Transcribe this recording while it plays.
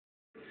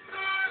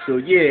So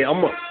yeah,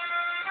 I'm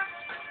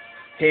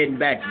heading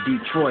back to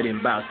Detroit in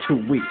about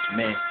 2 weeks,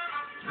 man.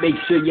 Make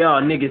sure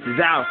y'all niggas is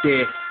out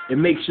there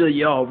and make sure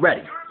y'all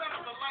ready.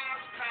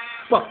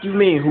 Fuck you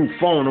mean who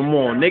phone I'm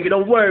on, nigga?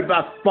 Don't worry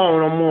about the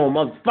phone I'm on,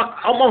 motherfucker.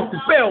 I'm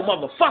Uncle Bill,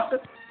 motherfucker.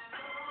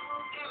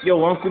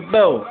 Yo, Uncle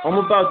Bill, I'm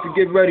about to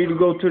get ready to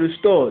go to the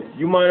store.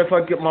 You mind if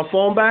I get my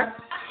phone back?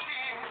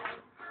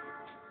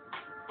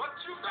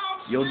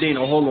 Yo,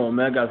 Dino, hold on,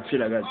 man. I got some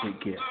shit I gotta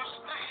take care of.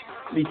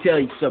 Let me tell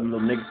you something,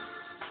 little nigga.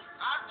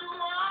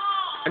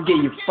 I get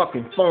your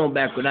fucking phone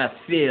back when I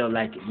feel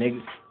like it,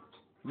 nigga.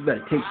 You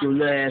better take your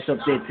little ass up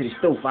there to the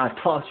stove. I'll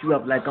toss you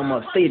up like I'm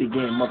upstate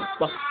again,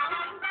 motherfucker.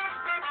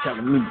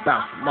 Telling me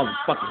about some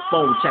motherfucking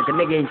phone check. A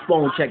nigga ain't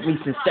phone checked me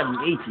since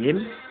 78, you hear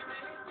me?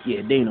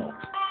 Yeah, Dino.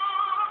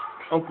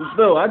 Uncle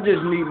Bill, I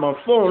just need my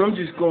phone. I'm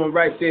just going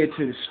right there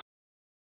to the